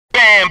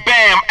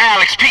Bam, bam,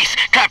 Alex, peace.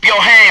 Clap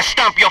your hands,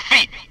 stomp your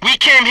feet. We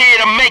came here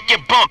to make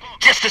it bump,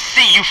 just to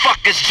see you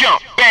fuckers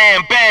jump.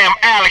 Bam, bam,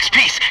 Alex,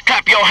 peace.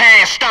 Clap your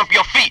hands, stomp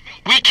your feet.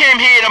 We came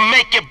here to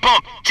make it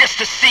bump, just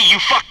to see you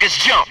fuckers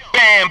jump.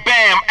 Bam,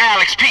 bam,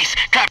 Alex, peace.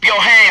 Clap your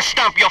hands,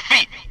 stomp your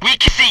feet. We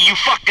can see you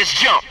fuckers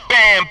jump.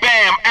 Bam,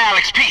 bam,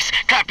 Alex, peace.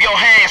 Clap your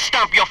hands,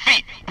 stomp your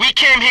feet. We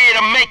came here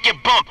to make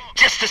it bump,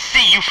 just to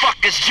see you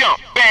fuckers jump.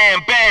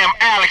 Bam, bam,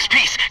 Alex,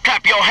 peace.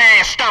 Clap your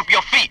hands, stomp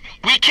your feet.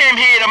 We came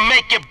here to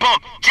make it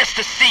bump, just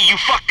to see you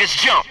fuckers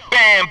jump.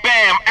 Bam,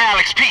 bam,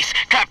 Alex, peace.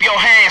 Clap your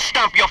hands,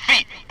 stomp your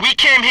feet. We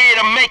came here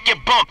to make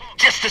it bump,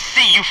 just to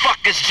see you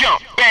fuckers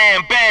jump.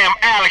 Bam, bam,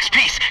 Alex,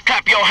 peace.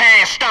 Clap your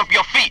hands, stomp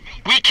your feet.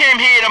 We came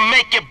here to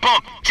make it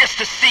bump, just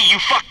to see you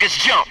fuckers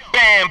jump.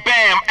 Bam,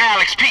 bam,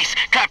 Alex, peace.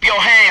 Clap your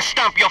hands,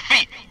 stomp your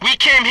feet. We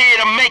came here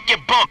to make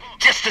it bump,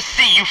 just to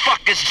see you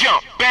fuckers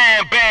jump.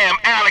 Bam, bam,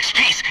 Alex,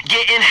 peace.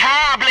 Getting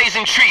high,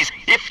 blazing trees.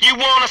 If you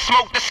wanna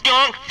smoke the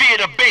skunk, fear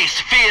the bass,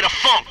 fear the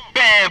funk.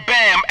 Bam,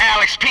 bam,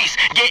 Alex, peace.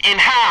 Getting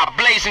high,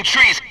 blazing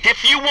trees.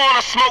 If you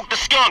wanna smoke the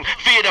skunk,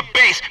 fear the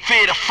bass,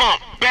 fear the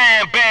funk.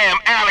 Bam, bam,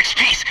 Alex,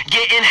 peace.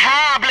 Getting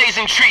high,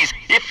 blazing trees.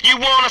 If you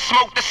wanna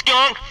smoke the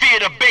skunk, fear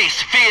the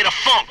bass, fear the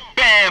funk.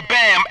 Bam,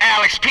 bam,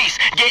 Alex, peace.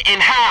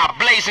 Getting high,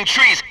 blazing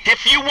trees.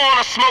 If you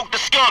wanna smoke the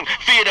skunk,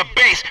 fear the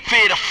bass,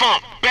 fear the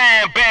funk.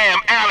 Bam, bam,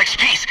 Alex,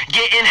 peace.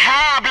 Getting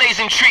high,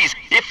 blazing trees.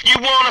 If you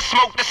wanna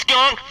smoke the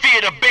skunk,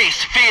 fear the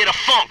bass, fear the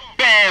funk.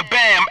 Bam,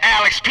 bam,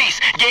 Alex, peace.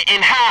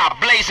 Getting high,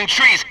 blazing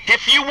trees.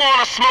 If you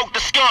wanna smoke the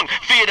skunk,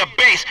 fear the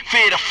bass,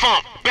 fear the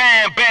funk.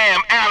 Bam,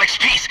 bam, Alex,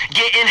 peace.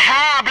 Getting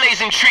high,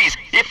 blazing trees.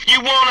 If you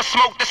wanna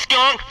smoke the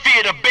skunk,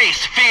 fear the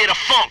bass, fear the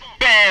funk.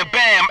 Bam,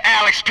 bam,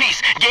 Alex,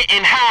 peace.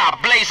 Getting high,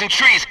 blazing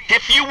trees.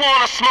 If you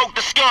wanna smoke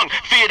the skunk,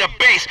 fear the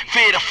bass,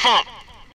 fear the funk.